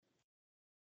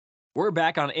We're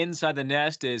back on Inside the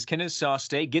Nest as Kennesaw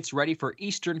State gets ready for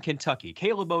Eastern Kentucky.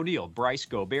 Caleb O'Neill, Bryce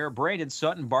Gobert, Brandon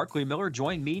Sutton, Barkley Miller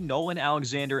join me, Nolan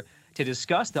Alexander, to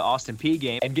discuss the Austin Peay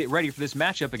game and get ready for this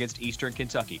matchup against Eastern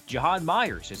Kentucky. Jahan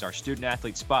Myers is our student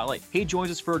athlete spotlight. He joins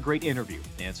us for a great interview,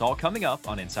 and it's all coming up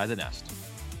on Inside the Nest.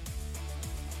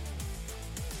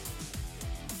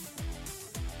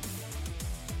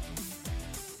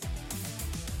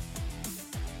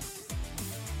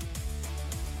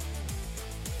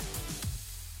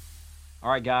 All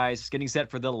right, guys, getting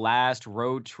set for the last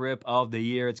road trip of the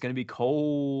year. It's going to be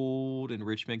cold in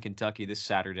Richmond, Kentucky this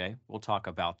Saturday. We'll talk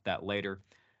about that later.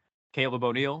 Caleb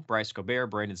O'Neill, Bryce Gobert,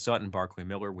 Brandon Sutton, Barkley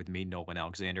Miller with me, Nolan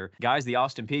Alexander. Guys, the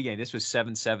Austin Peay game, this was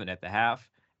 7-7 at the half.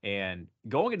 And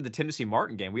going into the Tennessee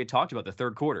Martin game, we had talked about the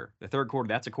third quarter. The third quarter,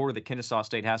 that's a quarter that Kennesaw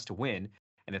State has to win.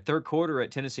 And the third quarter at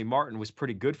Tennessee Martin was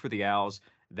pretty good for the Owls.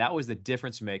 That was the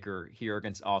difference maker here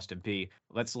against Austin Peay.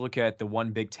 Let's look at the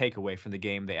one big takeaway from the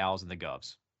game, the Owls and the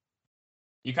Govs.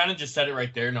 You kind of just said it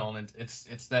right there, Nolan.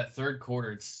 It's that third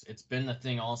quarter. It's been the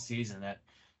thing all season that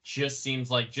just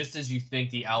seems like just as you think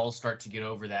the Owls start to get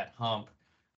over that hump,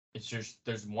 it's just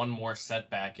there's one more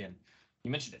setback. And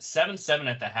you mentioned it, 7-7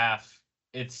 at the half.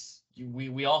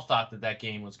 We all thought that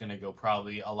game was going to go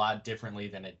probably a lot differently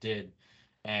than it did.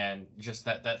 And just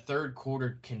that third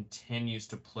quarter continues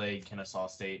to plague Kennesaw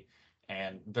State,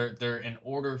 and they're in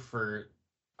order for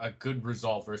a good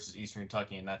result versus Eastern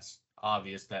Kentucky, and that's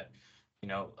obvious that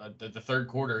the third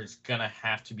quarter is gonna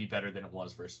have to be better than it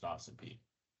was versus Austin Peay.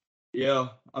 Yeah,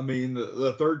 I mean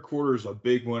the third quarter is a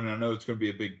big one. I know it's going to be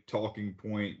a big talking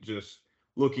point just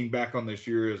looking back on this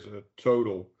year as a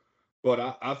total,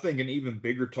 but I think an even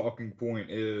bigger talking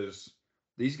point is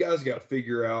these guys got to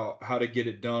figure out how to get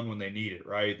it done when they need it,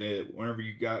 right? Whenever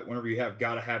you have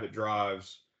got to have it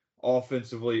drives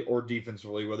offensively or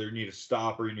defensively, whether you need to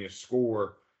stop or you need to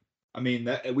score. I mean,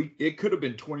 it could have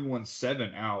been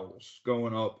 21-7 Owls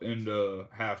going up into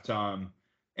halftime,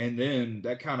 and then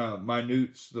that kind of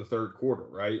minutes the third quarter,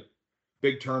 right?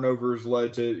 Big turnovers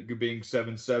led to being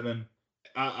 7-7.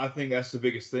 I think that's the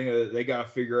biggest thing. They got to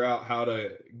figure out how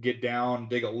to get down,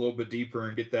 dig a little bit deeper,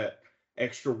 and get that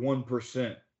extra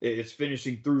 1%. It's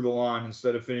finishing through the line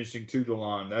instead of finishing to the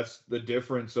line. That's the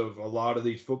difference of a lot of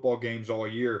these football games all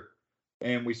year.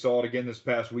 And we saw it again this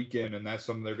past weekend, and that's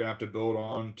something they're going to have to build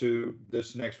on to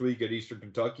this next week at Eastern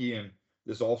Kentucky and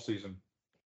this offseason.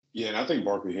 Yeah, and I think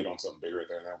Barkley hit on something bigger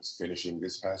there, and that was finishing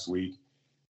this past week.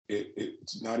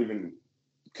 It's not even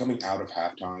coming out of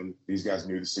halftime. These guys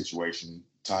knew the situation,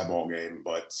 tie ball game,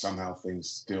 but somehow things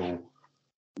still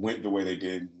went the way they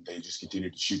did. They just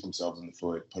continued to shoot themselves in the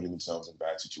foot, putting themselves in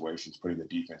bad situations, putting the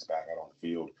defense back out on the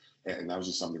field. And that was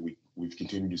just something we've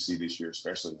continued to see this year,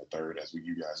 especially in the third, as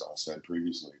you guys all said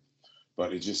previously.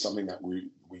 But it's just something that we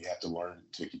have to learn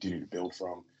to continue to build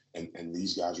from. And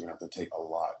these guys are going to have to take a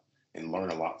lot and learn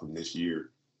a lot from this year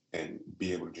and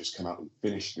be able to just come out and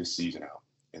finish this season out.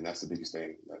 And that's the biggest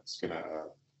thing that's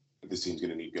this team's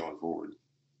going to need going forward.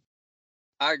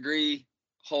 I agree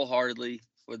wholeheartedly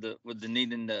with the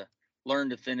needing to learn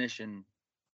to finish and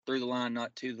through the line,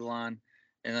 not to the line.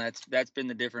 And that's been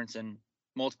the difference in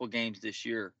multiple games this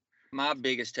year. My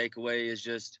biggest takeaway is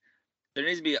just there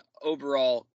needs to be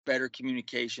overall better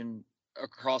communication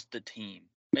across the team.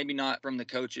 Maybe not from the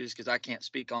coaches, because I can't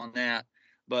speak on that,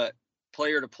 but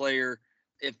player to player.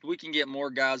 If we can get more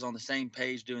guys on the same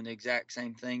page doing the exact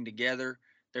same thing together,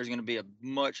 there's going to be a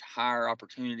much higher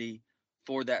opportunity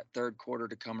for that third quarter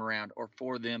to come around, or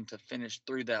for them to finish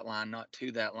through that line, not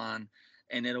to that line.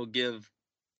 And it'll give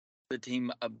the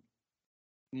team a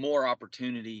more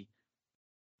opportunity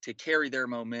to carry their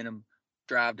momentum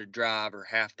drive to drive or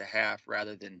half to half,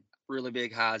 rather than really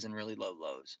big highs and really low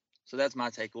lows. So that's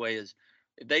my takeaway is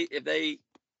if they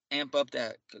amp up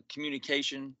that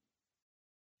communication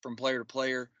from player to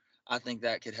player, I think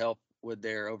that could help with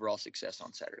their overall success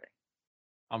on Saturday.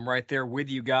 I'm right there with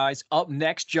you guys. Up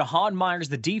next, Jahan Myers,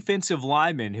 the defensive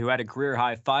lineman who had a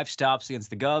career-high 5 stops against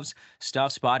the Govs,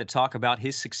 stops by to talk about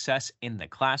his success in the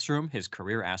classroom, his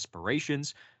career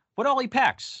aspirations, what all he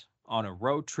packs on a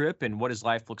road trip, and what his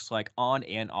life looks like on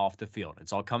and off the field.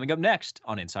 It's all coming up next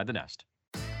on Inside the Nest.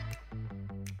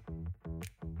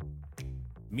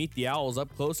 Meet the Owls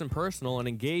up close and personal and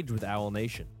engage with Owl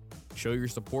Nation. Show your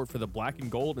support for the black and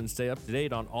gold and stay up to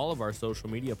date on all of our social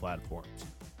media platforms.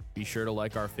 Be sure to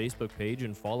like our Facebook page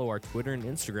and follow our Twitter and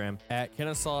Instagram at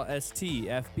Kennesaw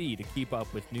STFB to keep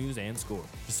up with news and scores.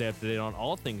 To stay up to date on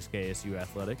all things KSU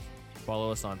athletics,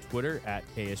 follow us on Twitter at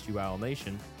KSU Owl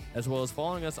Nation, as well as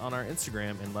following us on our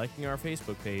Instagram and liking our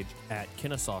Facebook page at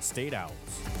Kennesaw State Owls.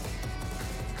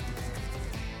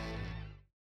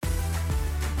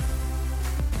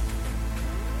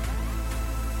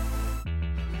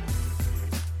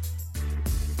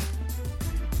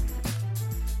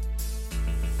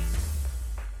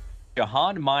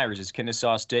 Jahan Myers as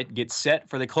Kennesaw State gets set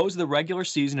for the close of the regular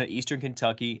season at Eastern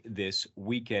Kentucky this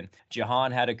weekend.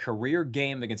 Jahan had a career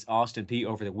game against Austin Peay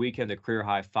over the weekend, the career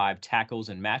high 5 tackles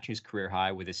and matching his career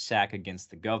high with a sack against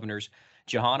the Governors.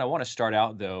 Jahan, I want to start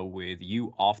out, though, with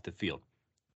you off the field.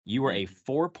 You were a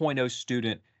 4.0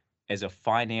 student as a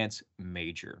finance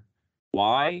major.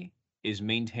 Why is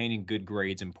maintaining good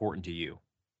grades important to you?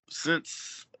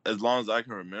 Since as long as I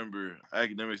can remember,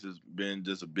 academics has been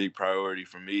just a big priority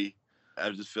for me. I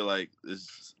just feel like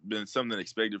it's been something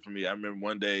expected for me. I remember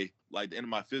one day, like the end of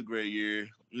my 5th grade year,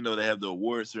 they have the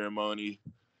award ceremony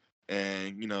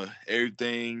and,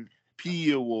 everything,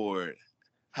 PE award,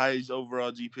 highest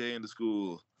overall GPA in the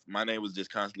school. My name was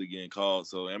just constantly getting called.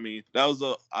 So, that was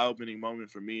a eye-opening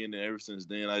moment for me. And then ever since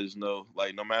then, I just know,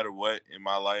 like, no matter what in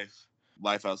my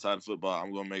life outside of football,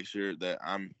 I'm going to make sure that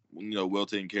I'm, well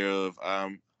taken care of.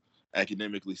 I'm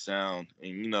academically sound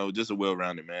and, just a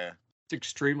well-rounded man. It's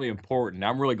extremely important.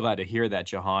 I'm really glad to hear that,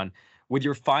 Jahan. With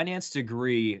your finance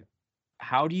degree,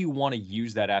 how do you want to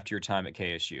use that after your time at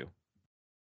KSU?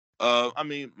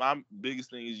 My biggest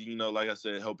thing is, like I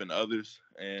said, helping others.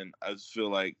 And I just feel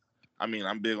like, I'm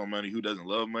big on money. Who doesn't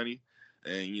love money?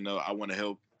 And, I want to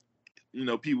help,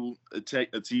 people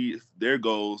achieve their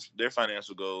goals, their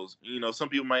financial goals. Some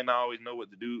people might not always know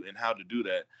what to do and how to do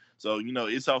that. So,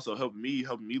 it's also helping me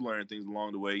learn things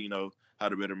along the way, how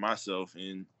to better myself.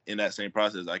 And in that same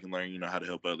process, I can learn, how to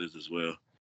help others as well.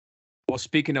 Well,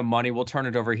 speaking of money, we'll turn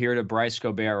it over here to Bryce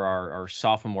Gobert, our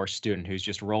sophomore student who's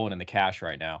just rolling in the cash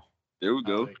right now. There we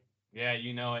go. Yeah,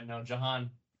 you know it. No,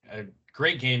 Jahan, a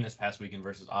great game this past weekend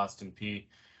versus Austin Peay.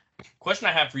 Question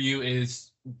I have for you is,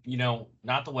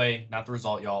 not the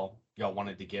result y'all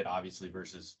wanted to get, obviously,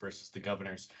 versus the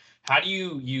Governors. How do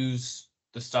you use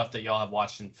the stuff that y'all have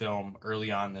watched in film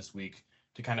early on this week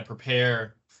to kind of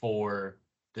prepare for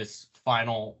this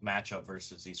final matchup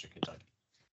versus Eastern Kentucky?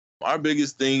 Our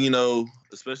biggest thing,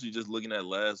 especially just looking at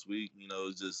last week,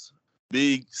 is just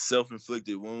big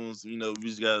self-inflicted wounds. We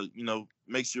just got to,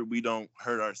 make sure we don't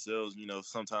hurt ourselves.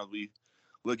 Sometimes we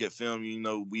look at film,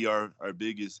 we are our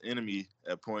biggest enemy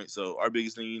at points. So our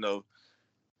biggest thing,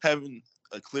 having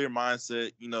a clear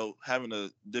mindset, having a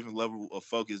different level of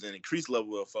focus and increased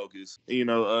level of focus,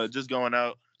 just going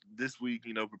out this week,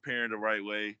 preparing the right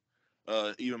way.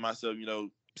 Even myself,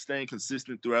 staying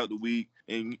consistent throughout the week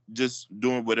and just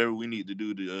doing whatever we need to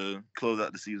do to close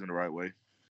out the season the right way.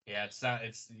 Yeah, it's a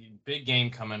big game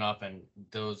coming up, and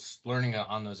those learning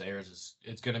on those errors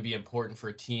it's going to be important for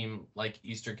a team like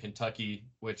Eastern Kentucky,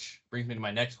 which brings me to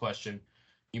my next question.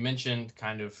 You mentioned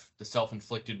kind of the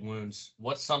self-inflicted wounds.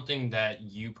 What's something that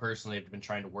you personally have been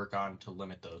trying to work on to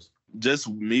limit those? Just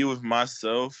me with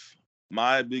myself.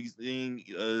 My biggest thing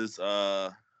is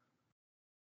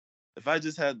if I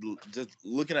just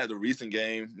looking at the recent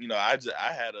game, I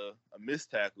had a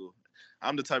missed tackle.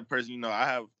 I'm the type of person,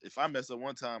 if I mess up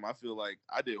one time, I feel like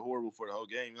I did horrible for the whole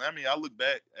game. I look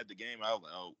back at the game, I was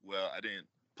like, oh, well, I didn't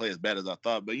play as bad as I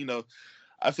thought. But,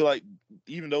 I feel like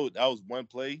even though that was one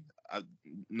play, I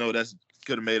know that's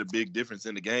could have made a big difference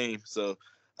in the game. So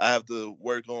I have to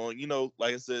work on,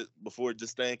 like I said before,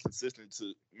 just staying consistent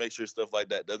to make sure stuff like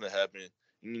that doesn't happen,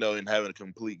 and having a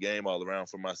complete game all around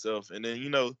for myself. And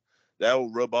then, that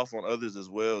will rub off on others as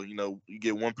well. You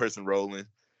get one person rolling,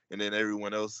 and then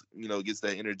everyone else, gets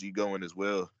that energy going as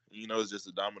well. It's just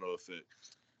a domino effect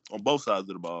on both sides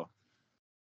of the ball.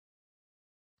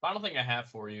 Final thing I have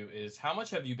for you is how much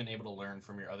have you been able to learn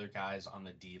from your other guys on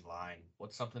the D line?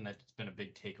 What's something that's been a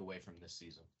big takeaway from this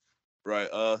season? Right.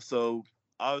 So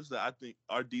obviously, I think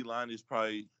our D line is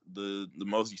probably the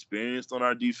most experienced on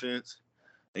our defense.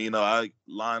 And I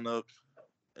line up,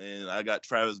 and I got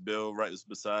Travis Bell right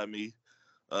beside me,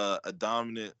 a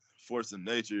dominant force of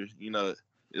nature.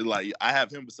 It's like I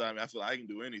have him beside me. I feel like I can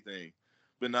do anything.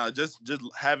 But now just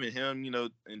having him,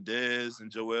 and Dez and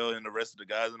Joel and the rest of the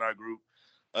guys in our group,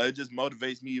 it just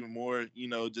motivates me even more.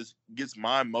 Just gets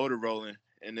my motor rolling,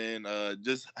 and then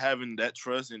just having that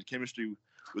trust and chemistry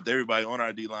with everybody on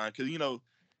our D line. Because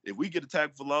if we get a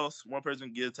tackle for loss, one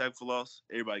person get a tackle for loss,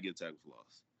 everybody get a tackle for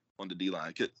loss on the D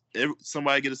line.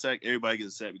 Somebody get a sack, everybody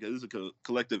gets a sack, because it's a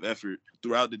collective effort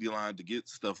throughout the D line to get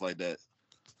stuff like that.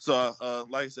 So,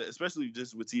 like I said, especially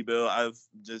just with T-Bell, I've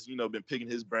just, been picking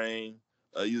his brain,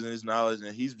 using his knowledge,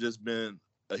 and he's just been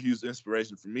a huge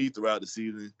inspiration for me throughout the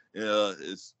season.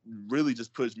 It's really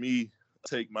just pushed me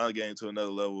to take my game to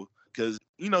another level because,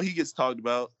 he gets talked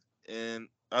about, and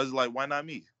I was like, why not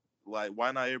me? Like,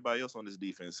 why not everybody else on this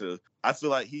defense? So I feel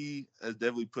like he has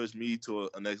definitely pushed me to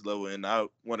a next level, and I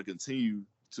want to continue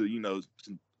to,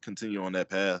 continue on that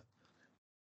path.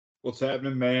 What's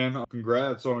happening, man?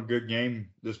 Congrats on a good game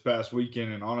this past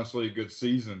weekend and honestly a good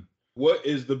season. What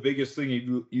is the biggest thing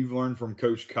you've learned from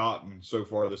Coach Cotton so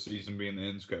far this season, being the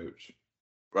ends coach?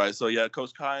 Right. So yeah,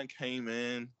 Coach Cotton came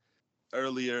in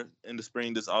earlier in the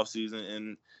spring this offseason,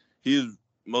 and he's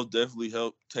most definitely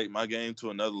helped take my game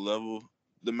to another level.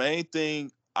 The main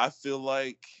thing I feel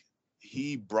like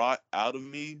he brought out of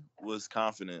me was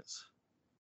confidence.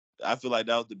 I feel like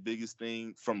that was the biggest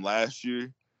thing from last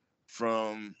year.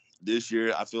 From this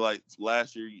year, I feel like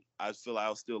last year, I feel like I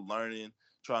was still learning,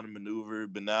 trying to maneuver,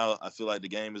 but now I feel like the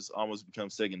game has almost become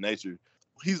second nature.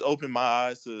 He's opened my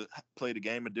eyes to play the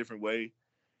game a different way,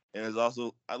 and it's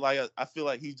also I feel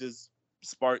like he just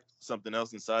sparked something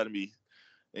else inside of me.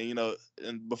 And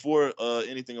and before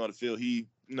anything on the field, he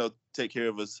take care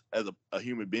of us as a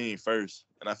human being first.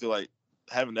 And I feel like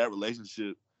having that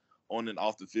relationship on and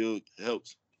off the field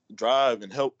helps drive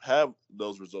and help have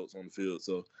those results on the field.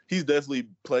 So he's definitely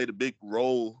played a big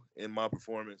role in my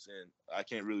performance, and I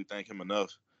can't really thank him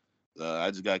enough. I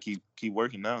just gotta keep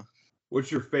working now. What's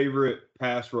your favorite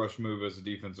pass rush move as a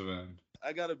defensive end?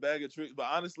 I got a bag of tricks, but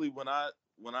honestly, when I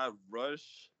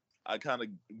rush, I kind of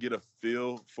get a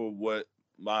feel for what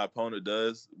my opponent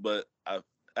does. But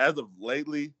as of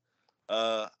lately,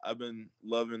 I've been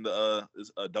loving the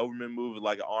a Doberman move,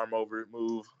 like an arm over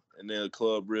move, and then a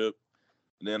club rip.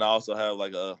 And then I also have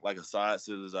like a side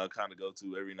scissors I'll kind of go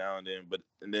to every now and then,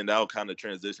 and then that'll kind of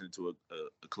transition to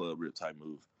a club rip type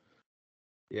move.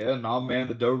 Yeah, man,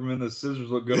 the Doberman, the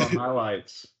scissors look good on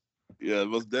highlights. Yeah,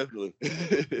 most definitely.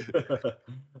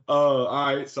 All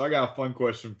right, so I got a fun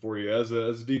question for you as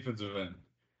a defensive end.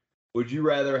 Would you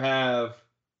rather have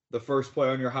the first play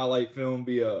on your highlight film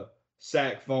be a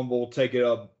sack fumble, take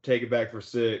it back for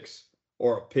 6,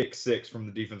 or a pick 6 from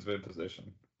the defensive end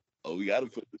position? Oh, we got to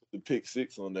put the pick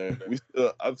 6 on there.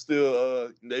 I'm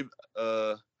still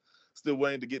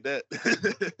waiting to get that.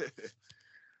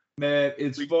 Man,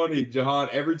 it's funny, Jahan.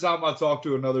 Every time I talk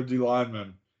to another D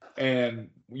lineman and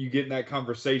you get in that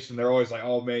conversation, they're always like,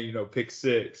 "Oh man, pick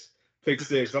 6, pick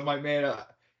 6." I'm like, man,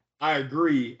 I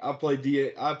agree. I play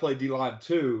D line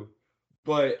too,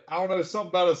 but I don't know, something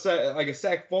about a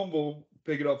sack fumble,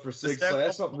 pick it up for 6.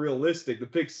 That's something realistic. The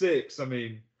pick 6, I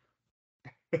mean.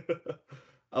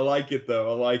 I like it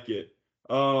though. I like it.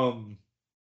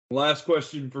 Last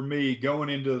question for me, going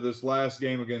into this last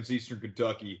game against Eastern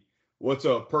Kentucky, what's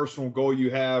a personal goal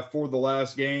you have for the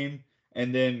last game,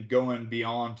 and then going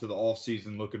beyond to the off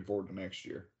season, looking forward to next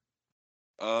year?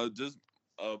 Just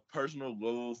a personal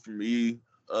goal for me.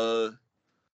 I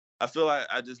feel like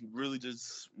I just really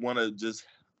just want to just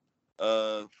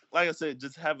like I said,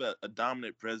 just have a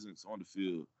dominant presence on the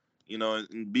field,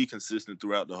 and be consistent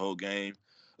throughout the whole game.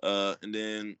 And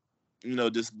then,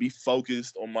 just be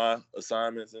focused on my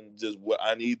assignments and just what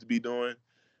I need to be doing.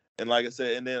 And like I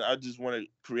said, and then I just want to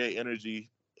create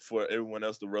energy for everyone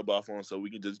else to rub off on, so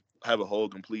we can just have a whole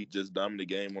complete, just dominant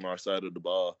game on our side of the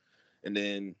ball. And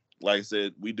then, like I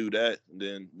said, we do that, and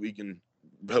then we can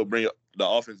help bring up the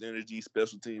offense energy,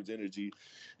 special teams energy.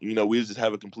 We just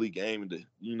have a complete game and,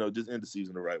 just end the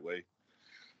season the right way.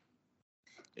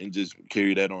 And just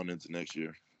carry that on into next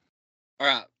year. All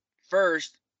right.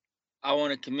 First, I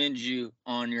want to commend you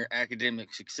on your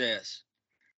academic success,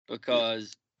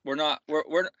 because you're not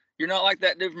like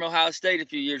that dude from Ohio State a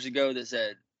few years ago that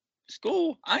said,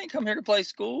 "School? I ain't come here to play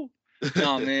school."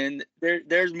 No, man,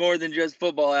 there's more than just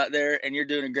football out there, and you're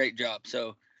doing a great job.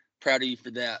 So proud of you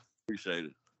for that. Appreciate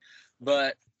it.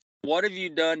 But what have you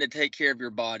done to take care of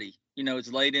your body?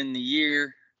 It's late in the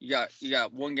year. You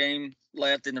got one game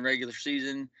left in the regular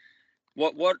season.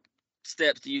 What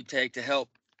steps do you take to help?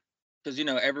 Because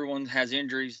everyone has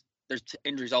injuries. There's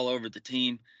injuries all over the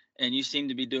team, and you seem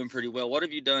to be doing pretty well. What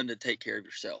have you done to take care of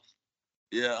yourself?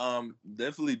 Yeah,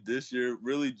 definitely this year.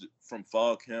 Really, from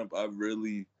fall camp, I've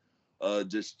really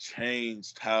just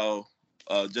changed how,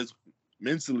 just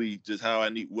mentally, just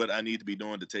what I need to be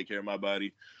doing to take care of my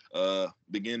body.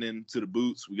 Beginning to the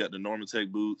boots, we got the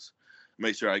Normatec boots.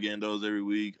 Make sure I get in those every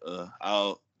week.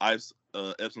 I'll ice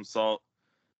Epsom salt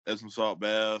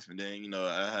bath, and then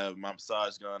I have my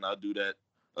massage gun. I'll do that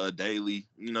daily.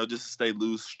 Just to stay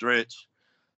loose, stretch,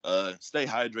 stay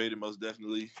hydrated. Most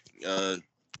definitely.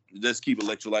 Just keep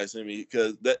electrolytes in me,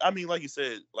 because like you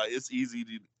said, like it's easy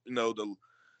to the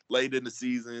late in the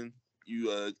season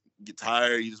you get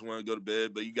tired, you just want to go to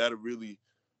bed, but you got to really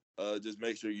just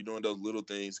make sure you're doing those little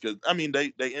things, because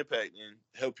they impact and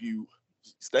help you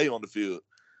stay on the field.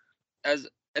 As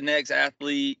an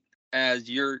ex-athlete, as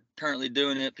you're currently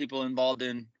doing it, people involved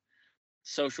in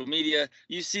social media,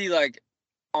 you see like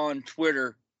on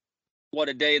Twitter what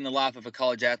a day in the life of a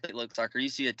college athlete looks like, or you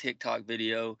see a TikTok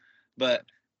video. But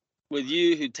with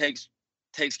you, who takes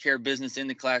care of business in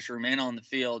the classroom and on the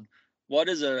field, what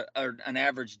is an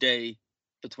average day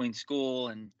between school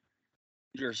and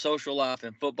your social life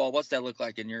and football? What's that look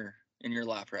like in your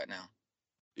life right now?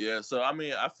 Yeah, so I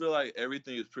mean, I feel like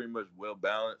everything is pretty much well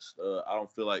balanced. I don't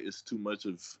feel like it's too much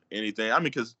of anything. I mean,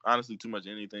 because honestly, too much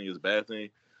of anything is a bad thing.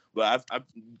 But I've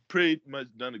pretty much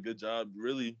done a good job,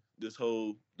 really, this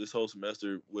whole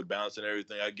semester with balancing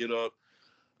everything. I get up,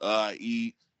 I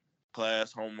eat,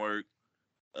 class, homework.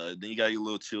 Then you got your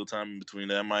little chill time in between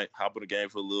that. I might hop on the game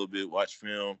for a little bit, watch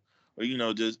film,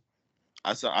 or just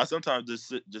I sometimes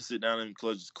just sit down and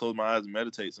close my eyes and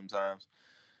meditate sometimes,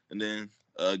 and then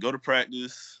go to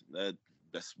practice.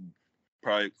 That's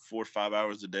probably 4 or 5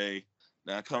 hours a day.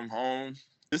 Then I come home.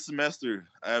 This semester,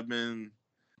 I've been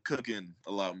cooking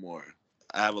a lot more.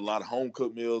 I have a lot of home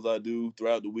cooked meals I do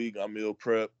throughout the week. I meal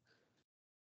prep,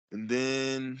 and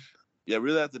then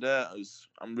really after that,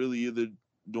 I'm really either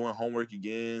doing homework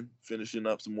again, finishing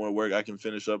up some more work I can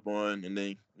finish up on, and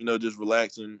then just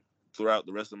relaxing throughout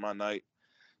the rest of my night,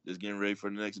 just getting ready for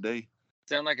the next day.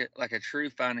 Sound like a true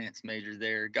finance major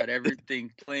there. Got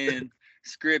everything planned,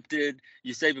 scripted.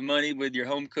 You saving money with your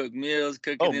home cooked meals,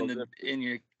 cooking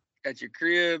at your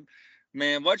crib.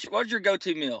 Man, what's your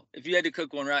go-to meal? If you had to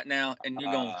cook one right now and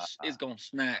it's gonna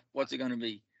smack, what's it gonna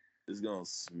be? It's gonna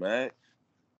smack.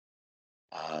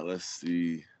 Let's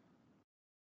see.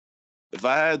 If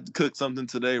I had to cook something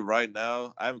today, right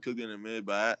now, I haven't cooked it in a minute,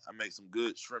 but I make some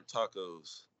good shrimp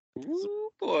tacos. Ooh,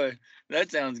 boy,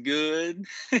 that sounds good.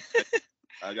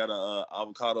 I got a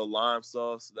avocado lime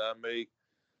sauce that I make.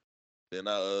 Then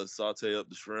I saute up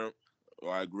the shrimp,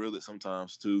 or I grill it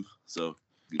sometimes too. So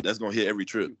that's gonna hit every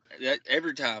trip.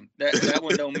 Every time. That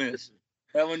one don't miss.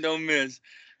 That one don't miss.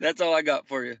 That's all I got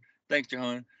for you. Thanks,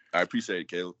 Jahan. I appreciate it,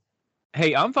 Caleb.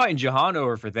 Hey, I'm fighting Jahan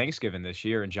over for Thanksgiving this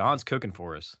year, and Jahan's cooking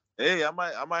for us. Hey, I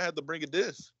might have to bring a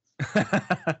dish.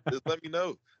 Just let me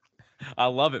know. I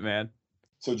love it, man.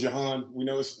 So, Jahan, we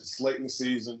know it's late in the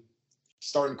season,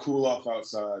 starting to cool off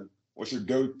outside. What's your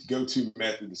go-to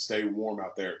method to stay warm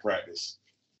out there at practice?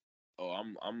 Oh,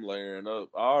 I'm layering up.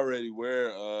 I already wear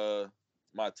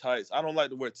my tights. I don't like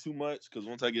to wear too much because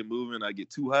once I get moving, I get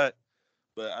too hot.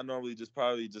 But I normally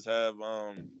probably have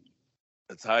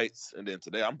the tights, and then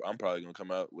today I'm probably gonna come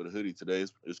out with a hoodie. Today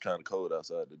it's kind of cold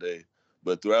outside today,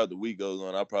 but throughout the week goes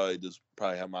on, I probably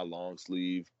have my long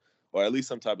sleeve or at least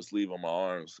some type of sleeve on my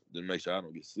arms to make sure I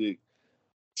don't get sick.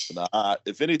 But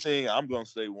if anything, I'm gonna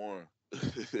stay warm.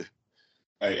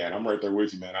 Hey, and I'm right there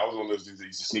with you, man. I was one of those dudes that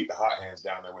used to sneak the hot hands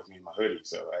down there with me in my hoodie.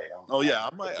 So, hey, I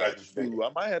might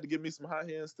have to get me some hot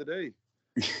hands today.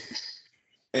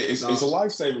 It's a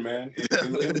lifesaver, man.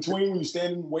 In between when you're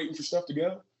standing waiting for stuff to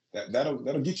go, that'll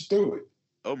get you through it.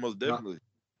 Oh, most definitely.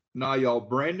 Nah, y'all.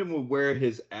 Brandon would wear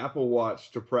his Apple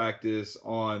Watch to practice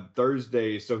on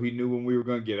Thursday, so he knew when we were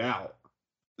going to get out.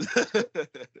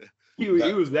 He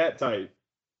was that tight.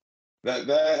 That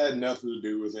had nothing to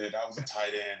do with it. I was a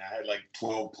tight end. I had like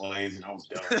 12 plays, and I was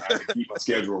done. I had to keep my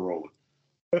schedule rolling.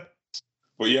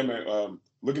 But yeah, man.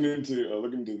 Looking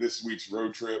into this week's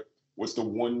road trip, what's the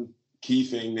one key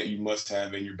thing that you must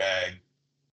have in your bag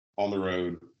on the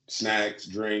road? Snacks,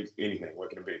 drinks, anything. What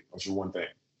can it be? What's your one thing?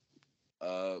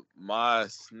 My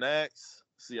snacks.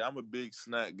 See, I'm a big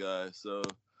snack guy, so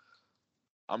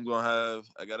I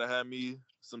gotta have me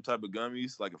some type of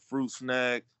gummies, like a fruit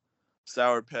snack,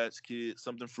 Sour Patch Kid,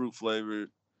 something fruit flavored.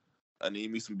 I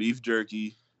need me some beef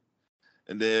jerky,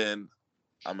 and then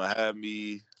I'm gonna have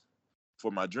me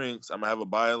for my drinks. I'm gonna have a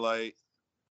BioLite,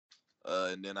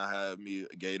 and then I have me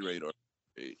a Gatorade or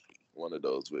one of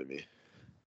those with me.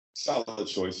 Solid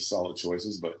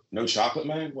choices, but no chocolate,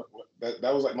 man. What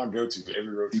that was like my go-to for every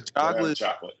road trip.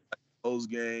 Chocolate. Post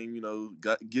game,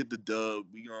 get the dub.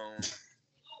 We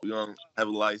gonna have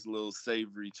a nice little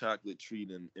savory chocolate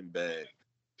treat in bag.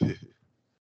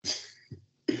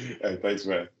 Hey, thanks,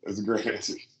 man. That's a great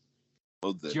answer.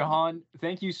 Jahan,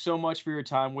 thank you so much for your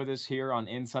time with us here on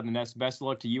Inside the Nest. Best of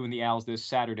luck to you and the Owls this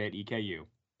Saturday at EKU.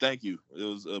 Thank you. It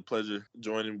was a pleasure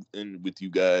joining in with you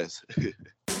guys.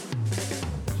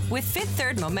 With Fifth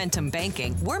Third Momentum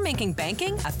Banking, we're making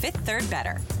banking a fifth third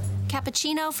better.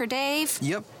 Cappuccino for Dave?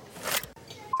 Yep.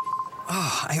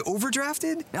 I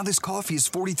overdrafted? Now this coffee is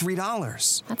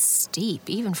 $43. That's steep,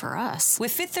 even for us.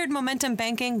 With Fifth Third Momentum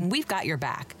Banking, we've got your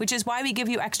back, which is why we give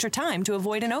you extra time to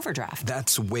avoid an overdraft.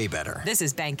 That's way better. This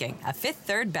is banking, a fifth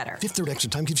third better. Fifth Third extra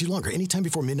time gives you longer. Anytime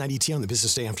before midnight ET on the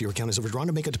business day after your account is overdrawn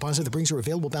to make a deposit that brings your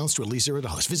available balance to at least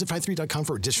 $0. Visit 53.com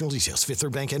for additional details. Fifth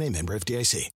Third Bank N.A. member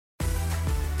FDIC.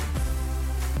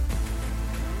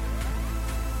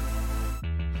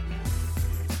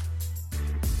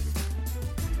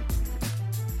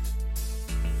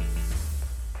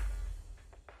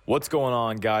 What's going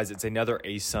on, guys? It's another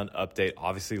ASUN update.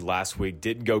 Obviously, last week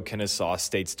didn't go Kennesaw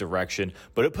State's direction,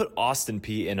 but it put Austin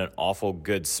Peay in an awful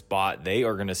good spot. They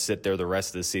are going to sit there the rest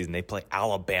of the season. They play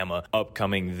Alabama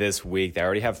upcoming this week. They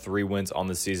already have 3 wins on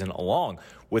the season, along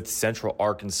with Central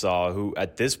Arkansas, who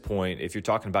at this point, if you're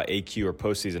talking about AQ or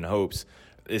postseason hopes,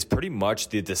 is pretty much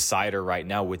the decider right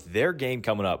now with their game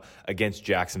coming up against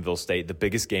Jacksonville State, the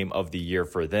biggest game of the year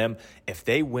for them. If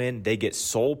they win, they get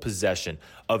sole possession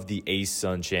of the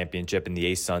ASUN championship and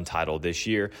the ASUN title this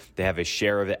year. They have a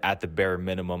share of it at the bare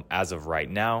minimum as of right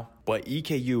now. But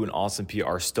EKU and Austin Peay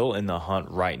are still in the hunt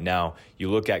right now. You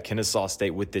look at Kennesaw State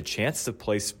with the chance to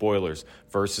play spoilers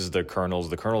versus the Colonels.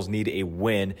 The Colonels need a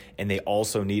win, and they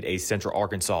also need a Central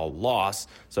Arkansas loss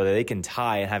so that they can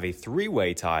tie and have a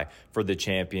 3-way tie for the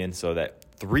champion so that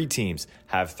 3 teams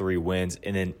have 3 wins.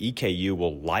 And then EKU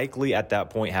will likely at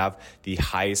that point have the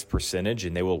highest percentage,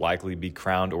 and they will likely be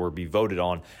crowned or be voted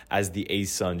on as the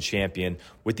ASUN champion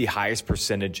with the highest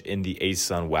percentage in the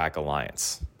ASUN WAC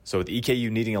Alliance. So with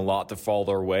EKU needing a lot to fall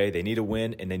their way, they need a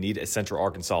win and they need a Central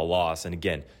Arkansas loss. And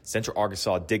again, Central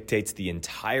Arkansas dictates the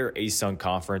entire ASUN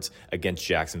conference against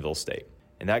Jacksonville State.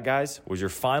 And that, guys, was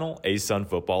your final ASUN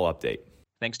football update.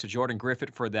 Thanks to Jordan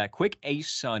Griffith for that quick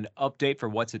ASUN update for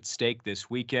what's at stake this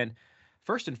weekend.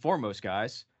 First and foremost,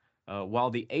 guys, while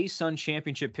the ASUN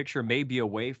championship picture may be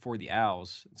away for the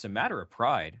Owls, it's a matter of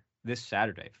pride this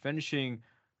Saturday, finishing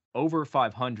over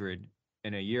 500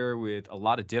 in a year with a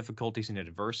lot of difficulties and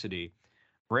adversity.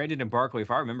 Brandon and Barkley, if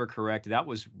I remember correct, that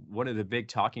was one of the big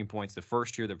talking points the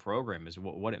first year of the program is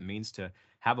what it means to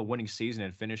have a winning season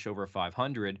and finish over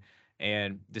 500.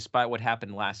 And despite what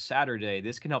happened last Saturday,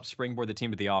 this can help springboard the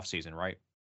team to the offseason, right?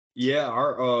 Yeah,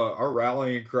 our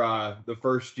rallying cry the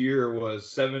first year was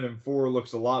 7-4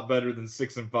 looks a lot better than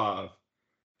 6-5.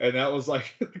 And that was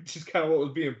like just kind of what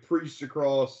was being preached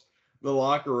across the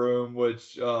locker room,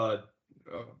 which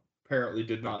apparently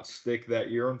did not stick that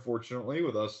year, unfortunately,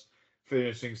 with us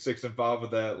finishing 6-5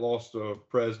 with that loss to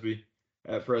Presby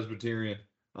at Presbyterian.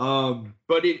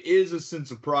 But it is a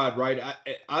sense of pride, right?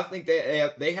 I think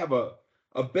they have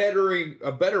a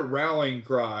better rallying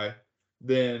cry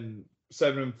than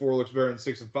 7-4 looks better than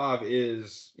 6-5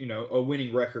 is, a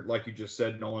winning record, like you just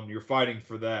said, Nolan. You're fighting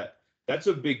for that. That's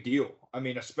a big deal. I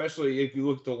mean, especially if you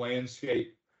look at the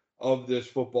landscape of this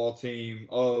football team,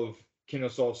 of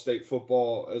Kennesaw State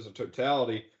football as a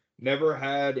totality, never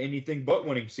had anything but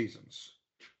winning seasons.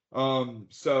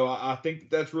 So I think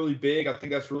that's really big. I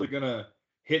think that's really going to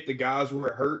hit the guys where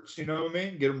it hurts, you know what I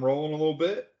mean? Get them rolling a little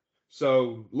bit.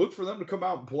 So look for them to come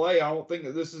out and play. I don't think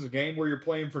that this is a game where you're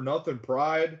playing for nothing.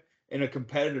 Pride in a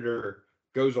competitor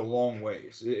goes a long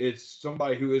ways. It's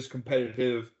somebody who is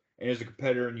competitive and is a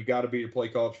competitor, and you got to be to play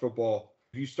college football.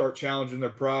 If you start challenging their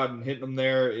pride and hitting them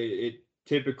there, it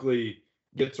typically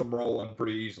gets them rolling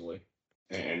pretty easily.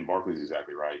 And Barkley's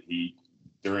exactly right.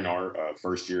 During our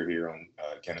first year here on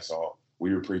Kennesaw,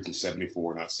 we were preaching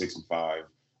 74, not 6-5.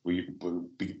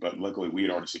 But luckily we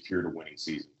had already secured a winning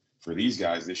season. For these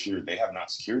guys this year, they have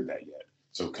not secured that yet.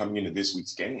 So coming into this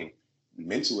week's game,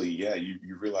 mentally,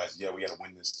 you realize, we got to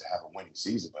win this to have a winning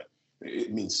season. But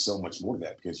it means so much more to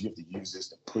that because you have to use this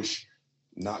to push,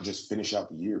 not just finish out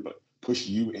the year, but push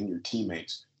you and your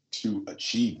teammates to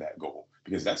achieve that goal.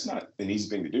 Because that's not an easy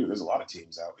thing to do. There's a lot of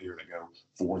teams out here that go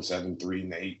 4-7,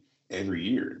 3-8 every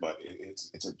year, but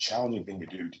it's a challenging thing to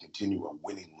do to continue a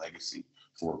winning legacy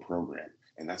for a program.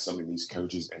 And that's something these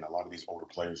coaches and a lot of these older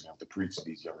players have to preach to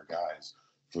these younger guys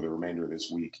for the remainder of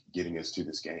this week, getting us to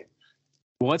this game.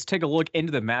 Well, let's take a look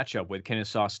into the matchup with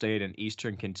Kennesaw State and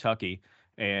Eastern Kentucky.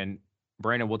 And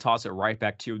Brandon, we'll toss it right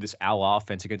back to this Owl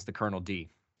offense against the Colonel D.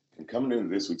 And coming into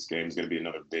this week's game is going to be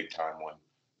another big-time one.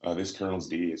 This Colonel's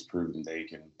D has proven they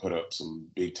can put up some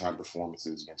big-time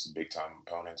performances against some big-time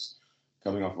opponents.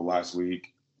 Coming off of last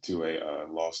week to a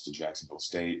loss to Jacksonville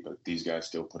State, but these guys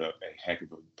still put up a heck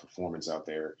of a performance out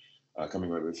there,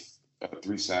 coming away with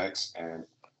 3 sacks and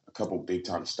a couple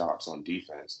big-time stops on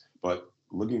defense. But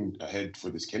looking ahead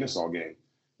for this Kennesaw game,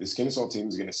 this Kennesaw team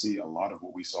is going to see a lot of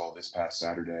what we saw this past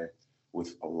Saturday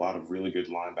with a lot of really good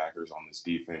linebackers on this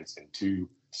defense and 2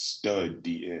 stud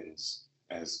DNs,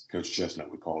 as Coach Chestnut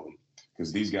would call them,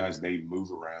 because these guys, they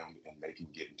move around and they can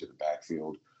get into the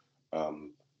backfield.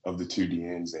 Of the 2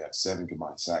 DNs, they have 7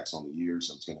 combined sacks on the year,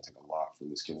 so it's going to take a lot for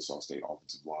this Kennesaw State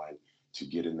offensive line to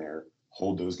get in there,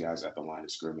 hold those guys at the line of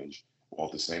scrimmage, while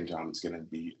at the same time it's going to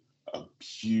be a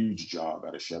huge job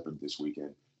out of Shepherd this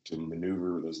weekend to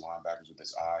maneuver those linebackers with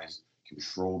his eyes,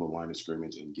 control the line of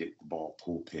scrimmage, and get the ball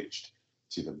pull pitched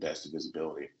to the best of his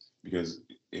ability. Because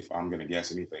if I'm going to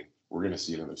guess anything, we're going to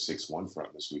see another 6-1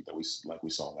 front this week that we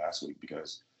saw last week,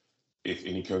 because if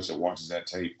any coach that watches that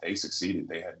tape, they succeeded.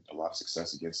 They had a lot of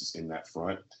success against us in that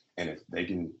front. And if they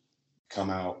can come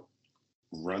out,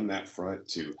 run that front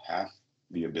to half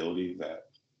the ability that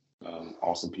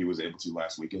Austin Peay was able to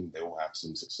last weekend, they will have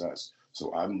some success.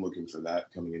 So I'm looking for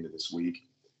that coming into this week.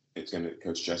 It's going to,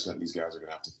 Coach Chestnut, these guys are going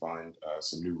to have to find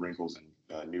some new wrinkles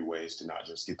and new ways to not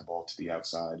just get the ball to the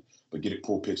outside, but get it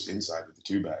pull pitched inside with the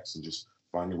two backs and just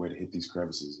find a way to hit these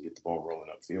crevices and get the ball rolling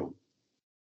upfield.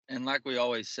 And like we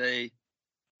always say,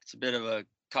 it's a bit of a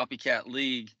copycat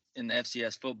league in the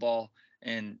FCS football,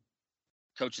 and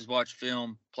coaches watch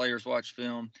film, players watch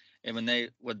film, and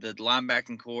with the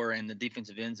linebacking core and the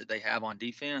defensive ends that they have on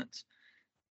defense,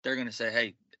 they're going to say,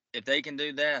 hey, if they can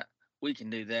do that, we can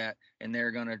do that, and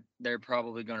they're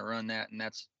probably going to run that, and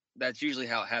that's usually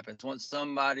how it happens. Once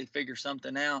somebody figures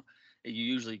something out, you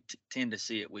usually tend to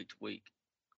see it week to week.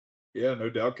 Yeah, no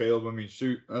doubt, Caleb. I mean,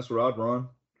 shoot, that's what I'd run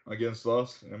against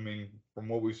us. I mean, from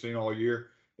what we've seen all year,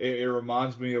 it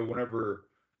reminds me of whenever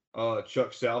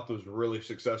Chuck South was really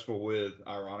successful with,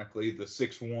 ironically, the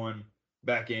 6-1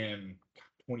 back in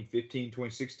 2015,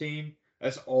 2016.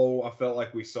 That's all I felt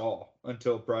like we saw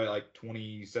until probably like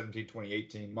 2017,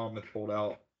 2018. Monmouth pulled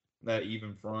out that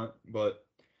even front. But,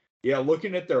 yeah,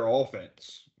 looking at their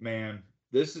offense, man,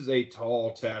 this is a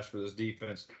tall task for this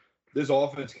defense. This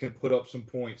offense can put up some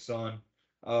points, son.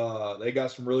 They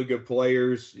got some really good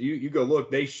players. You go look,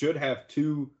 they should have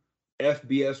 2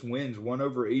 FBS wins, one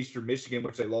over Eastern Michigan,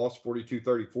 which they lost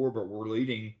 42-34, but were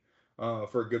leading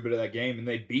for a good bit of that game. And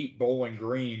they beat Bowling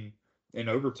Green in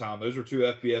overtime. Those are 2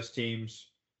 FBS teams.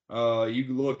 You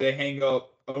look, they hang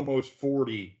up almost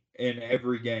 40 in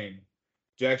every game.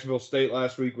 Jacksonville State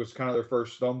last week was kind of their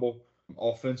first stumble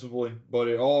offensively, but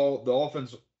the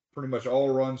offense pretty much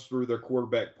all runs through their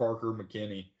quarterback, Parker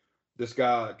McKinney. This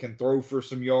guy can throw for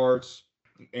some yards,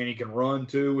 and he can run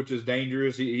too, which is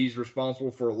dangerous. He's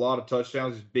responsible for a lot of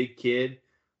touchdowns. He's a big kid,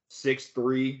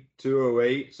 6'3",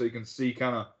 208, so you can see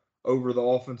kind of over the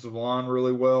offensive line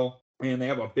really well. And they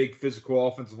have a big physical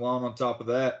offensive line on top of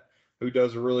that who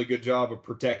does a really good job of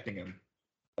protecting him.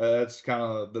 That's kind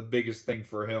of the biggest thing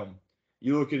for him.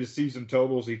 You look at his season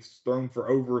totals, he's thrown for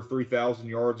over 3,000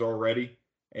 yards already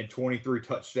and 23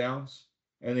 touchdowns.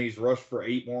 And he's rushed for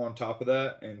 8 more on top of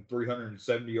that and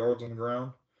 370 yards on the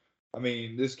ground. I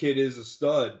mean, this kid is a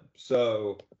stud.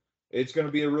 So it's going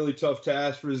to be a really tough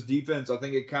task for his defense. I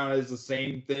think it kind of is the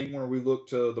same thing when we look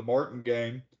to the Martin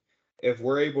game. If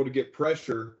we're able to get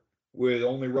pressure with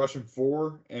only rushing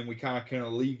 4 and we kind of can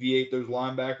alleviate those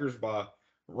linebackers by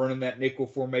running that nickel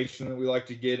formation that we like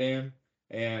to get in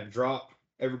and drop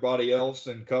everybody else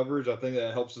in coverage, I think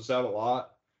that helps us out a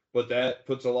lot. But that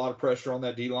puts a lot of pressure on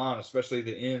that D-line, especially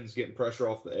the ends getting pressure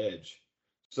off the edge.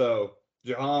 So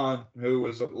Jahan, who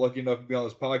was lucky enough to be on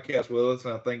this podcast with us,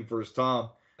 and I thank him for his time,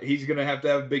 he's going to have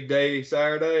a big day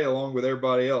Saturday along with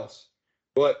everybody else.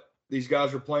 But these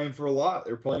guys are playing for a lot.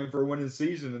 They're playing for a winning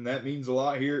season, and that means a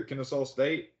lot here at Kennesaw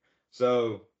State.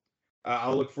 So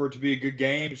I look for it to be a good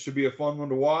game. It should be a fun one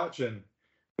to watch. And,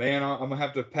 man, I'm going to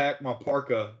have to pack my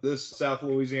parka. This South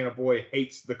Louisiana boy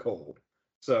hates the cold.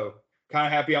 So kind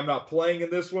of happy I'm not playing in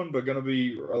this one, but going to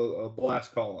be a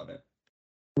blast calling it.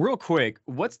 Real quick,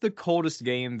 what's the coldest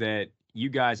game that you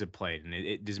guys have played?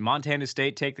 And does Montana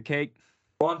State take the cake?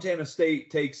 Montana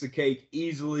State takes the cake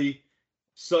easily.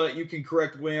 So you can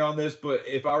correct me on this, but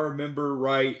if I remember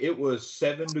right, it was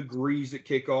 7 degrees at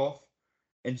kickoff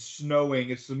and snowing.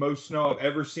 It's the most snow I've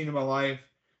ever seen in my life.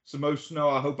 It's the most snow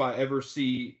I hope I ever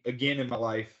see again in my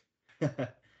life.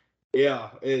 Yeah,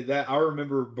 that I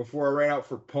remember before I ran out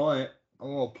for punt, a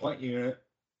little punt unit,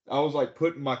 I was like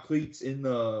putting my cleats in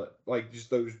the, like just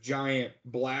those giant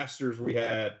blasters we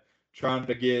had, trying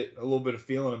to get a little bit of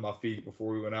feeling in my feet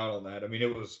before we went out on that. I mean,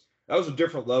 that was a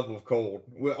different level of cold.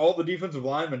 All the defensive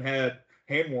linemen had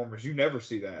hand warmers. You never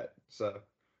see that. So.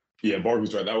 Yeah,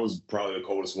 Barbie's right. That was probably the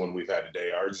coldest one we've had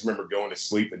today. I just remember going to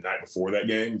sleep the night before that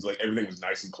game. It's like everything was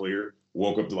nice and clear.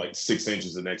 Woke up to like 6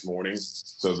 inches the next morning.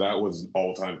 So that was an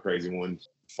all-time crazy one.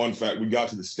 Fun fact, we got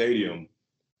to the stadium.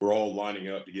 We're all lining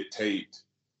up to get taped.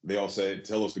 They all said,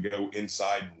 tell us to go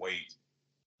inside and wait.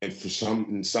 And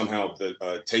somehow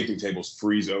the taping tables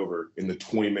freeze over in the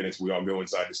 20 minutes we all go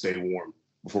inside to stay warm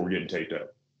before we're getting taped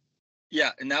up.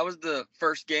 Yeah, and that was the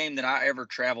first game that I ever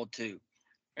traveled to.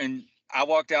 And I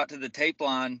walked out to the tape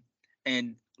line,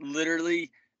 and literally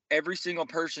every single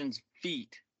person's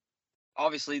feet,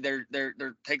 obviously they're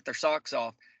take their socks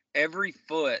off. Every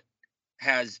foot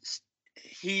has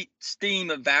heat,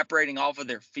 steam evaporating off of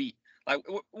their feet. Like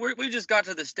we just got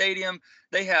to the stadium.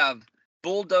 They have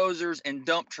bulldozers and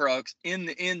dump trucks in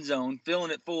the end zone,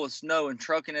 filling it full of snow and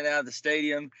trucking it out of the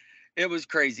stadium. It was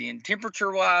crazy. And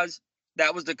temperature-wise,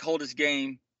 that was the coldest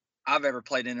game I've ever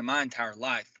played in my entire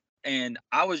life. And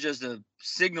I was just a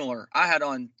signaler. I had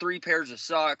on 3 pairs of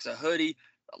socks, a hoodie,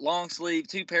 a long sleeve,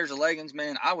 2 pairs of leggings,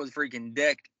 man. I was freaking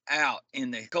decked out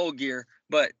in the cold gear.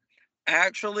 But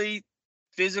actually,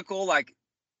 physical, like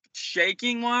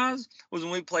shaking wise, was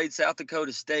when we played South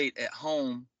Dakota State at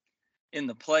home in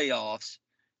the playoffs.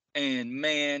 And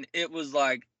man, it was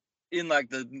like in like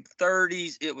the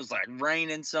 30s. It was like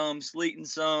raining some, sleeting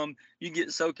some. You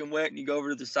get soaking wet and you go over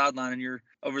to the sideline and you're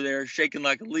over there shaking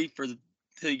like a leaf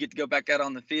till you get to go back out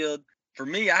on the field. For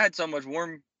me, I had so much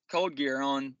warm cold gear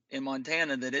on in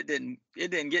Montana that it didn't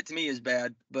get to me as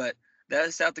bad. But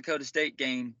that South Dakota State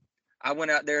game, I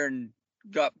went out there and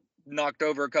got knocked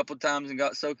over a couple of times and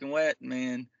got soaking wet.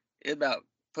 Man, it about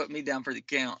put me down for the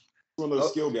count. One of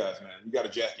those skill guys, man. You got a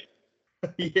jacket.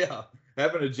 Yeah,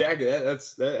 having a jacket,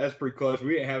 that's pretty close.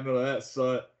 We didn't have none of that.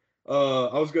 So,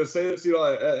 I was gonna say this,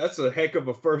 that's a heck of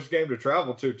a first game to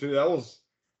travel to too. That was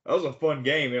a fun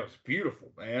game. It was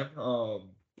beautiful, man.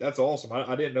 That's awesome.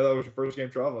 I didn't know that was your first game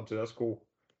traveling to. That's cool.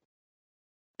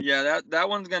 Yeah, that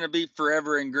one's gonna be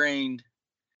forever ingrained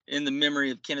in the memory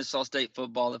of Kennesaw State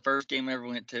football. The first game I ever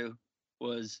went to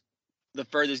was the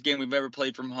furthest game we've ever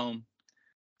played from home.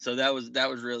 So that was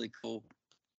really cool.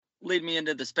 Lead me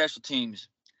into the special teams.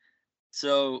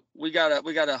 So we got a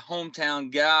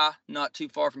hometown guy not too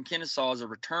far from Kennesaw as a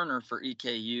returner for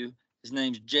EKU. His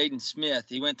name's Jaden Smith.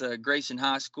 He went to Grayson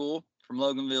High School from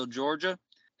Loganville, Georgia.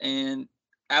 And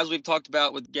as we've talked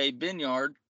about with Gabe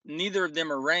Binyard, neither of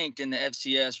them are ranked in the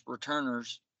FCS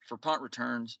returners for punt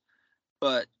returns.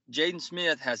 But Jaden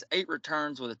Smith has 8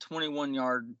 returns with a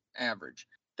 21-yard average.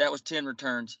 That was 10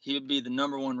 returns. He would be the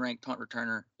number 1 ranked punt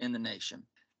returner in the nation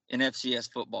in FCS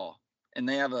football. And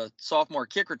they have a sophomore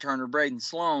kick returner, Braden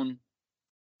Sloan,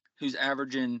 who's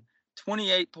averaging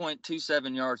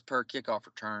 28.27 yards per kickoff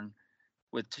return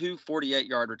with 2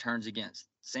 48-yard returns against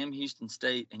Sam Houston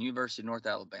State and University of North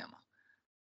Alabama.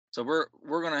 So we're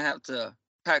going to have to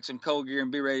pack some cold gear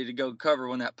and be ready to go cover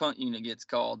when that punt unit gets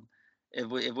called if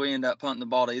we end up punting the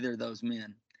ball to either of those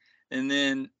men. And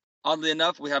then, oddly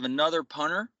enough, we have another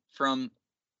punter from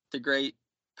the great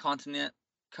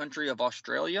country of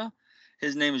Australia.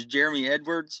 His name is Jeremy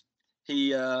Edwards.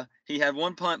 He had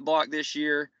 1 punt block this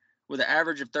year with an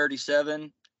average of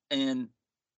 37, and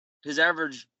his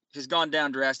average has gone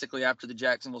down drastically after the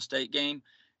Jacksonville State game.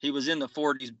 He was in the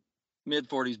 40s, mid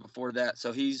 40s before that,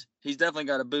 so he's definitely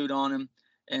got a boot on him.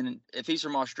 And if he's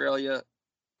from Australia,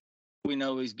 we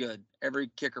know he's good. Every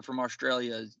kicker from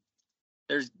Australia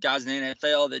there's guys in the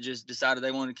NFL that just decided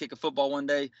they wanted to kick a football one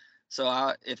day.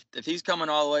 So if he's coming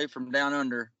all the way from down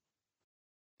under,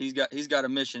 he's got a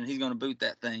mission. He's going to boot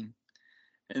that thing.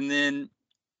 And then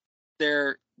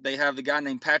they have the guy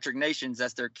named Patrick Nations.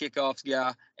 That's their kickoffs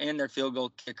guy and their field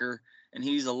goal kicker. And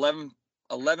he's 11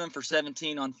 for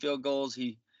 17 on field goals.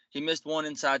 He missed 1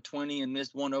 inside 20 and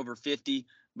missed 1 over 50.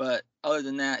 But other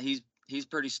than that, he's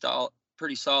pretty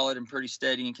solid and pretty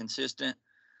steady and consistent.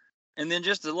 And then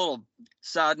just a little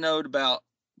side note about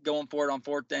going for it on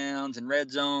 4th downs and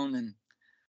red zone. And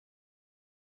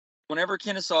whenever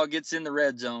Kennesaw gets in the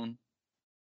red zone,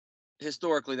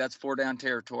 historically that's 4-down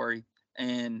territory.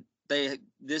 And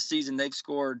this season they've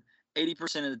scored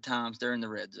 80% of the times they're in the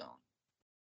red zone.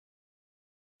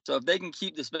 So if they can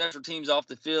keep the special teams off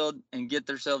the field and get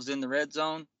themselves in the red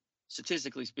zone,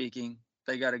 statistically speaking,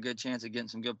 they got a good chance of getting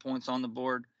some good points on the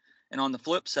board. And on the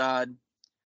flip side,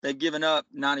 they've given up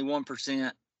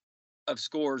 91% of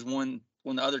scores when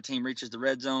the other team reaches the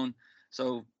red zone.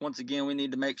 So once again, we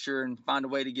need to make sure and find a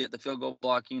way to get the field goal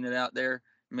block unit out there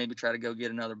and maybe try to go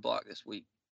get another block this week.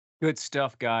 Good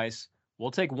stuff, guys. We'll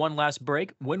take one last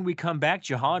break. When we come back,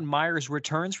 Jahan Myers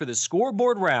returns for the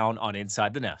scoreboard round on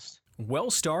Inside the Nest.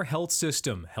 Wellstar Health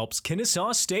System helps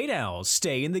Kennesaw State Owls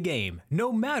stay in the game,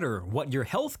 no matter what your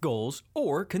health goals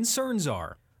or concerns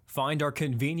are. Find our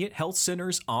convenient health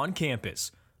centers on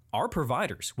campus. Our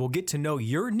providers will get to know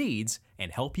your needs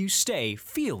and help you stay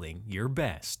feeling your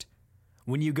best.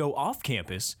 When you go off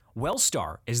campus,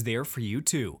 Wellstar is there for you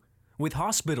too, with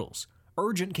hospitals,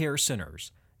 urgent care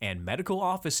centers, and medical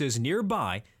offices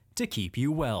nearby to keep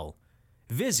you well.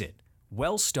 Visit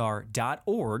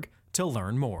wellstar.org to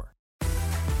learn more.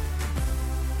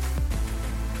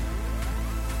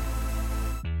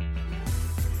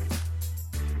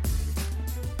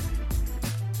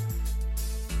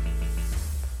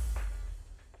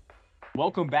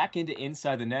 Welcome back into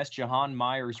Inside the Nest. Jahan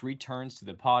Myers returns to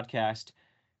the podcast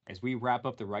as we wrap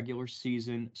up the regular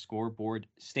season scoreboard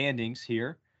standings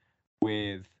here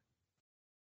with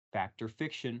Fact or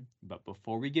Fiction. But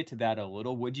before we get to that, a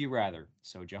little Would You Rather.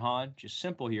 So, Jahan, just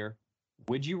simple here.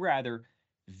 Would you rather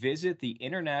visit the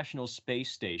International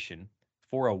Space Station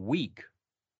for a week,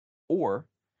 or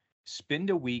spend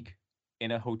a week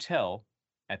in a hotel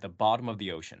at the bottom of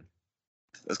the ocean?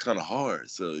 That's kind of hard.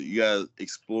 So you gotta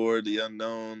explore the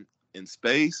unknown in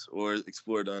space or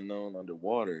explore the unknown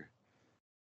underwater.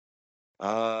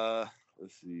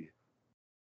 Let's see.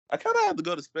 I kind of have to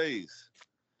go to space.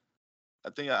 I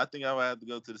think I would have to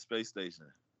go to the space station.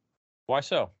 Why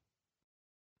so?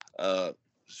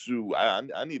 Shoot,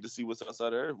 I need to see what's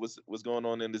outside Earth. What's going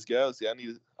on in this galaxy? I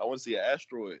want to see an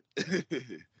asteroid.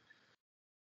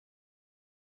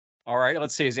 All right,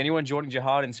 let's see. Is anyone joining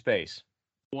Jihad in space?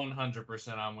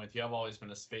 100% I'm with you. I've always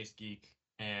been a space geek,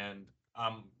 and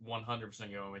I'm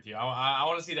 100% going with you. I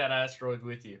want to see that asteroid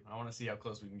with you. I want to see how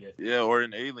close we can get. Yeah, or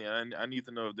an alien. I need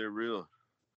to know if they're real.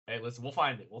 Hey, listen, we'll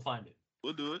find it. We'll find it.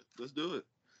 We'll do it. Let's do it.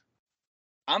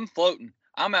 I'm floating.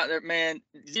 I'm out there, man.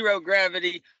 Zero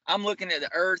gravity. I'm looking at the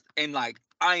Earth, and like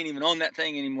I ain't even on that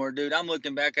thing anymore, dude. I'm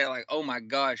looking back at it like, oh my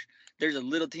gosh, there's a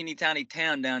little teeny tiny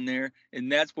town down there,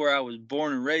 and that's where I was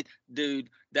born and raised, dude.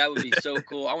 That would be so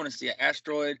cool. I want to see an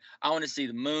asteroid. I want to see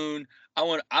the moon. I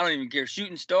don't even care.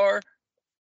 Shooting star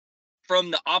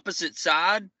from the opposite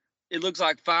side. It looks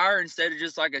like fire instead of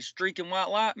just like a streaking white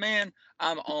light. Man,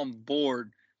 I'm on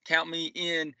board. Count me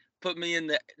in. Put me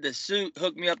in the suit,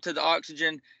 hook me up to the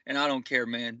oxygen, and I don't care,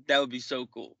 man. That would be so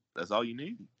cool. That's all you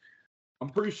need. I'm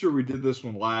pretty sure we did this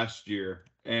one last year,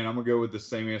 and I'm going to go with the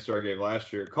same answer I gave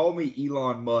last year. Call me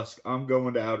Elon Musk. I'm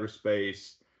going to outer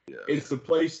space. Yeah. It's the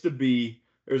place to be.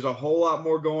 There's a whole lot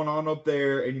more going on up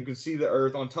there, and you can see the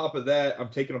Earth. On top of that, I'm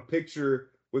taking a picture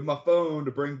with my phone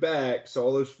to bring back so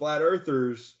all those flat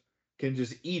earthers can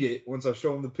just eat it once I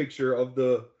show them the picture of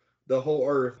the whole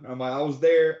Earth. I'm like, I was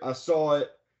there. I saw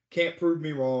it. Can't prove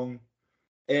me wrong.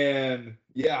 And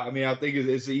yeah, I mean, I think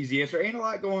it's an easy answer. Ain't a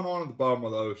lot going on at the bottom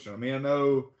of the ocean. I mean, I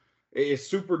know it's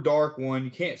super dark one.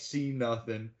 You can't see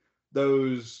nothing.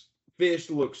 Those fish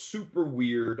look super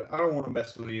weird. I don't want to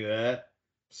mess with any of that.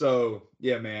 So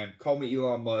yeah, man, call me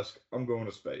Elon Musk. I'm going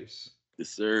to space. Yes,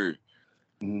 sir.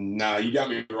 Nah, you got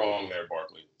me wrong there,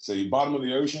 Barkley. So the bottom of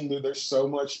the ocean, dude, there's so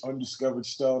much undiscovered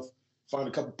stuff. Find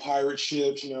a couple pirate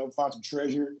ships, find some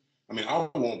treasure. I mean, I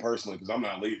won't personally because I'm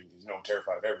not leaving because, I'm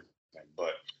terrified of everything.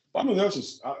 But bottom of the ocean,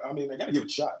 I mean, I got to give it a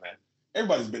shot, man.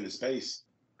 Everybody's been to space.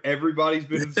 Everybody's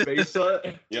been in space,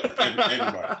 Hut? Yep,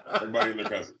 everybody. Everybody and their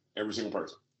cousin. Every single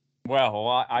person. Well,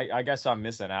 I guess I'm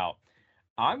missing out.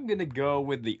 I'm going to go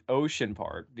with the ocean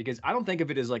part because I don't think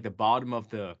of it as like the bottom of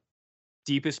the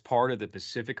deepest part of the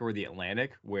Pacific or the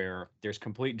Atlantic where there's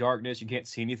complete darkness, you can't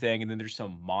see anything, and then there's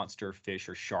some monster fish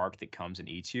or shark that comes and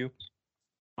eats you.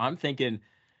 I'm thinking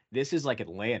this is like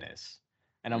Atlantis,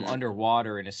 and I'm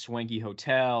underwater in a swanky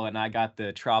hotel, and I got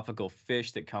the tropical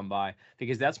fish that come by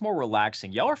because that's more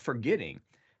relaxing. Y'all are forgetting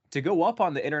to go up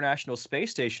on the International Space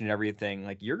Station and everything.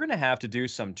 Like, you're going to have to do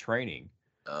some training,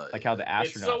 like how the astronauts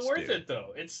It's so worth do. it, though.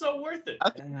 It's so worth it. I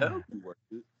think that'll be worth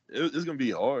it. It's gonna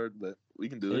be hard, but we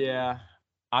can do it. Yeah,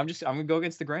 I'm gonna go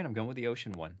against the grain. I'm going with the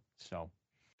ocean one. So,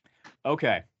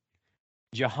 okay,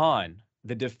 Jahan,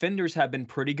 the defenders have been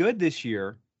pretty good this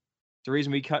year. It's the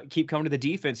reason we keep coming to the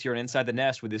defense here on Inside the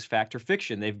Nest with this fact or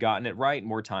fiction. They've gotten it right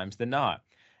more times than not.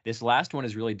 This last one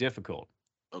is really difficult.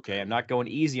 Okay, I'm not going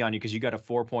easy on you because you got a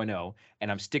 4.0,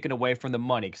 and I'm sticking away from the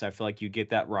money because I feel like you get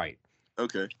that right.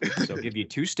 Okay. So I'll give you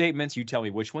two statements. You tell me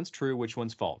which one's true, which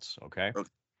one's false. Okay.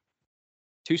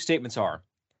 Two statements are: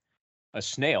 a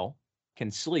snail can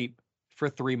sleep for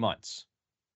 3 months,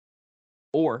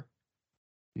 or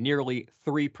nearly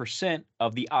 3%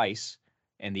 of the ice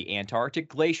in the Antarctic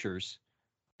glaciers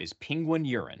is penguin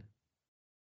urine.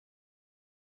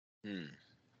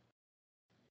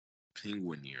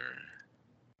 Penguin urine.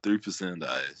 3% of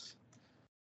the ice.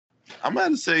 I'm about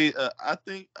to say, I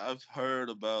think I've heard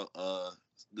about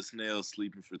the snail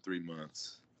sleeping for 3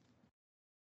 months.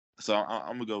 So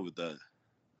I'm going to go with that.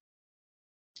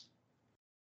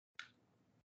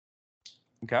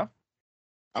 Okay.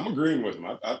 I'm agreeing with him.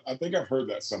 I think I've heard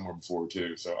that somewhere before,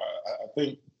 too. So I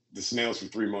think the snails for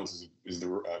 3 months is the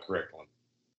correct one.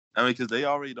 I mean, because they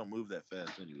already don't move that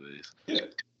fast anyways. Yeah.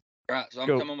 Right. So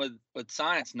I'm coming with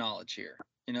science knowledge here.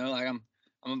 Like I'm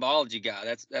a biology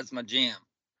guy. That's my jam.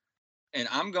 And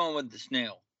I'm going with the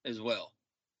snail as well.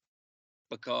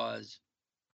 Because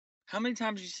how many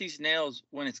times do you see snails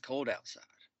when it's cold outside?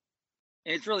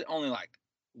 And it's really only like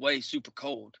way super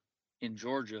cold in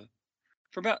Georgia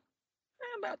for about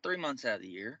 3 months out of the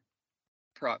year,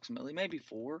 approximately, maybe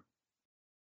 4.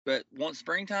 But once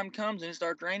springtime comes and it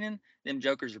starts raining, them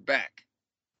jokers are back.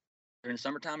 During the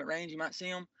summertime it rains, you might see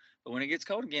them. But when it gets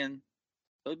cold again,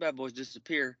 those bad boys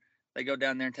disappear. They go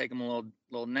down there and take them a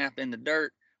little nap in the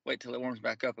dirt wait till it warms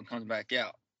back up and comes back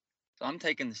out. So I'm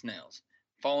taking the snails.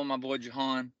 Following my boy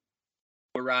Jahan,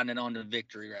 we're riding it on to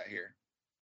victory right here.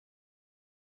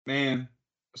 Man,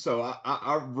 so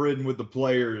I've ridden with the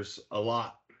players a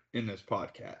lot in this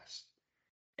podcast,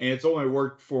 and it's only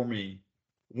worked for me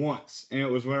once, and it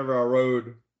was whenever I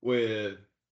rode with,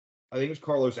 I think it was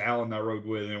Carlos Allen I rode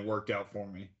with, and it worked out for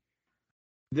me.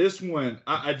 This one,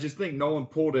 I just think Nolan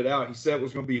pulled it out. He said it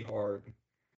was going to be hard,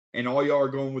 and all y'all are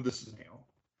going with the snail.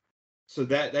 So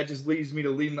that just leads me to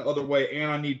lean the other way,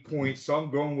 and I need points, so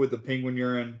I'm going with the penguin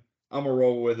urine. I'm going to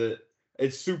roll with it.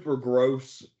 It's super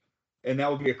gross, and that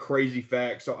would be a crazy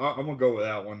fact, so I'm going to go with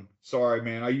that one. Sorry,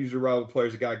 man. I usually ride with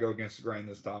players that got to go against the grain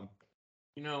this time.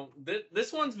 You know,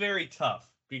 this one's very tough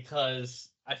because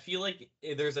I feel like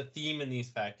there's a theme in these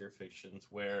factor fictions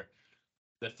where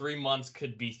the 3 months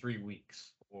could be 3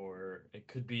 weeks, or it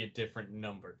could be a different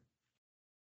number.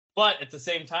 But at the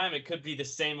same time, it could be the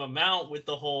same amount with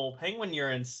the whole penguin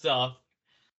urine stuff.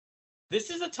 This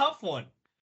is a tough one.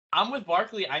 I'm with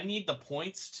Barkley. I need the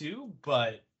points too,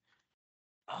 but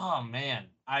oh man,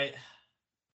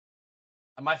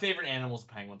 my favorite animal is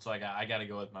penguin, so I got to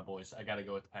go with my boys. I got to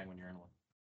go with the penguin urine one.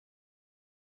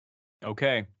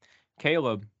 Okay,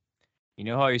 Caleb, you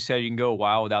know how you said you can go a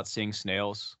while without seeing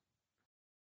snails?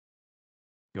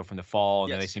 Go from the fall,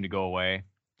 and then they seem to go away.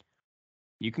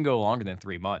 You can go longer than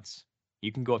 3 months.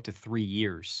 You can go up to 3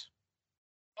 years.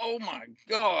 Oh my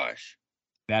gosh.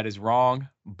 That is wrong.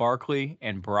 Barkley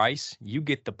and Bryce, you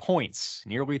get the points.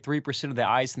 Nearly 3% of the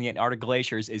ice in the Antarctic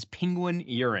glaciers is penguin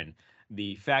urine.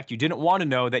 The fact you didn't want to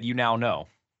know that you now know.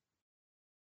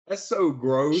 That's so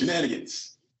gross.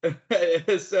 Shenanigans.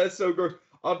 That's so gross.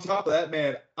 On top of that,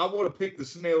 man, I want to pick the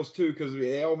snails too because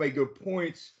they all make good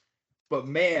points. But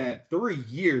man, 3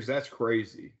 years, that's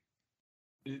crazy.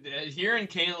 Hearing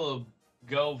Caleb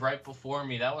go right before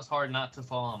me, that was hard not to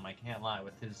follow him. I can't lie,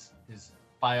 with his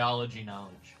biology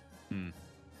knowledge.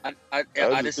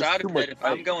 I decided that if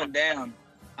I'm going down,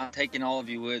 I'm taking all of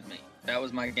you with me. That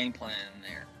was my game plan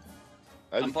there.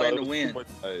 I'm playing to win.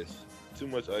 Too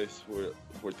much ice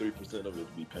for 3% of it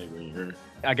to be penguin urine.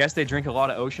 I guess they drink a lot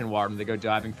of ocean water when they go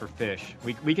diving for fish.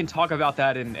 We can talk about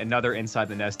that in another Inside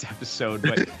the Nest episode,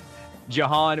 but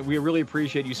Jahan, we really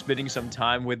appreciate you spending some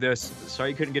time with us. Sorry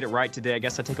you couldn't get it right today. I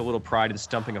guess I take a little pride in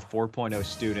stumping a 4.0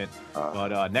 student.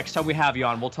 But next time we have you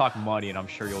on, we'll talk money, and I'm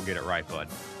sure you'll get it right, bud.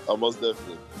 Oh, most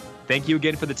definitely. Thank you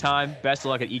again for the time. Best of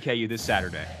luck at EKU this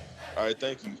Saturday. All right,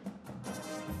 thank you.